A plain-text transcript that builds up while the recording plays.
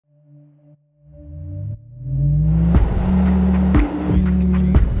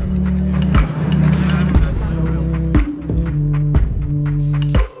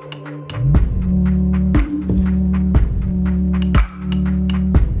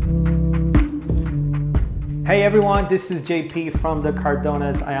Hey everyone, this is JP from the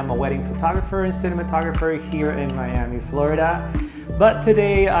Cardonas. I am a wedding photographer and cinematographer here in Miami, Florida. But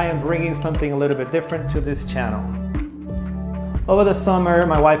today I am bringing something a little bit different to this channel. Over the summer,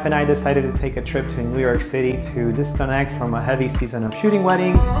 my wife and I decided to take a trip to New York City to disconnect from a heavy season of shooting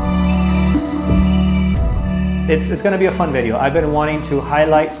weddings. It's gonna be a fun video. I've been wanting to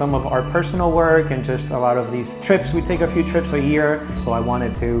highlight some of our personal work and just a lot of these trips. We take a few trips a year, so I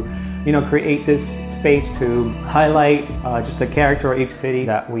wanted to create this space to highlight just a character of each city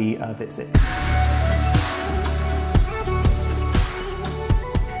that we visit.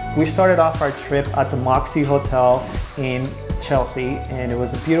 We started off our trip at the Moxie Hotel in Chelsea, and it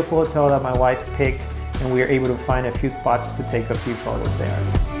was a beautiful hotel that my wife picked, and we were able to find a few spots to take a few photos there.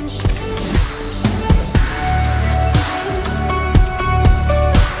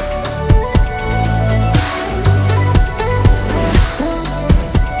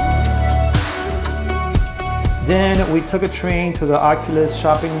 Then we took a train to the Oculus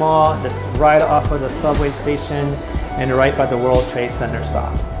shopping mall that's right off of the subway station and right by the World Trade Center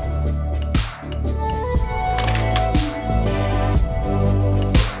stop.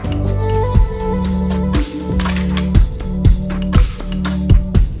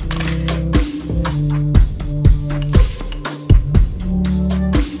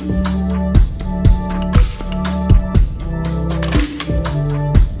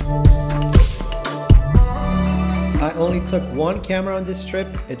 I only took one camera on this trip.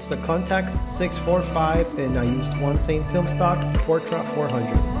 It's the Contax 645, and I used one same film stock, Portra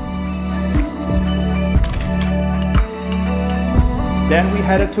 400. Then we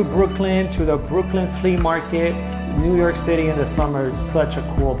headed to Brooklyn, to the Brooklyn Flea Market. New York City in the summer is such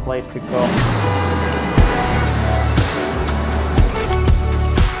a cool place to go.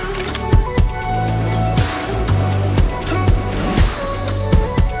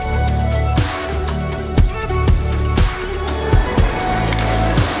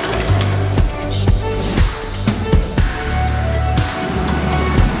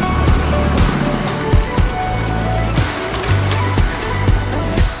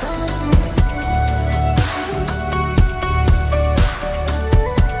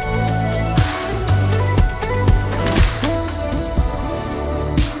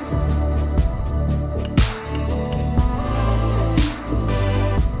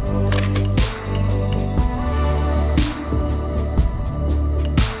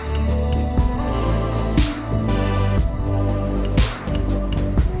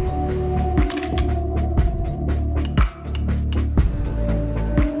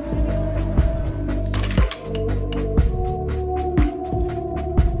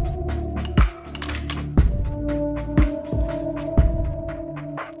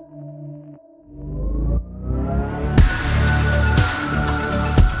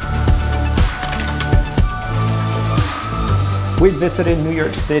 We visited New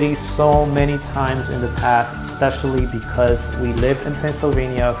York City so many times in the past, especially because we lived in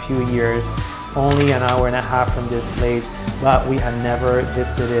Pennsylvania a few years, only an hour and a half from this place, but we had never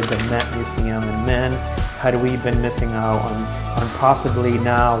visited the Met Museum, and man, had we been missing out on possibly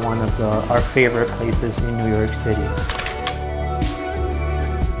now one of our favorite places in New York City.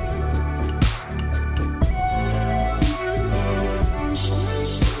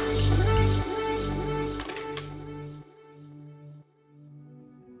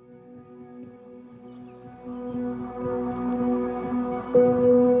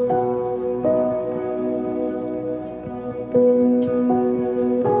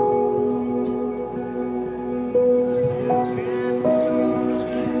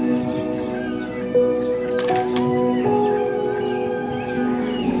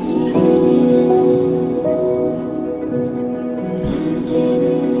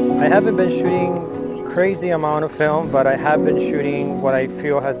 I haven't been shooting crazy amount of film, but I have been shooting what I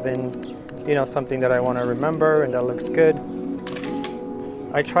feel has been, something that I want to remember and that looks good.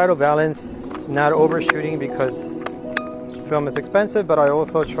 I try to balance not overshooting because film is expensive, but I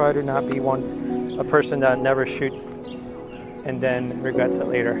also try to not be a person that never shoots and then regrets it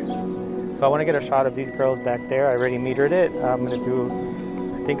later. So I want to get a shot of these girls back there. I already metered it. I'm going to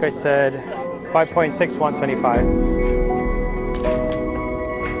do, I think I said 5.6, 125.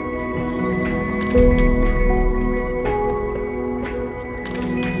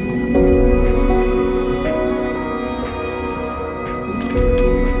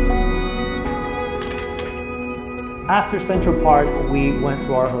 After Central Park, we went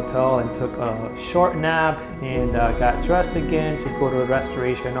to our hotel and took a short nap and got dressed again to go to the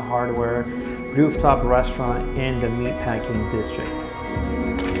Restoration Hardware rooftop restaurant in the meatpacking district.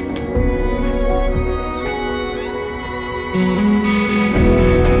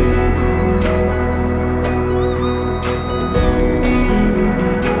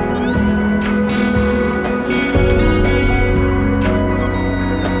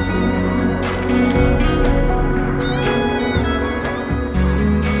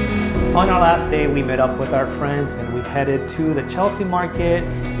 On our last day, we met up with our friends and we headed to the Chelsea market.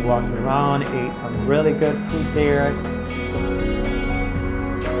 We walked around, ate some really good food there.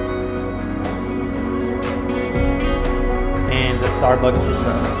 And the Starbucks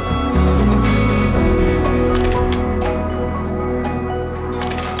reserve.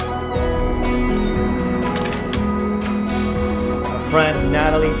 Friend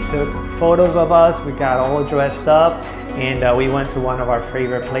Natalie took photos of us. We got all dressed up and we went to one of our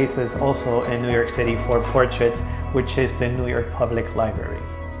favorite places also in New York City for portraits, which is the New York Public Library.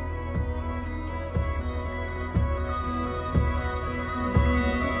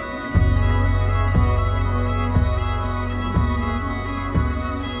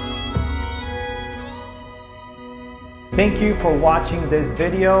 Thank you for watching this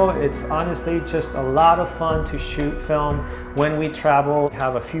video. It's honestly just a lot of fun to shoot film when we travel. I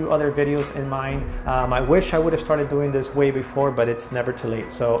have a few other videos in mind. I wish I would have started doing this way before, but it's never too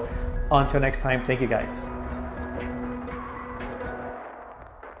late. So until next time, thank you guys.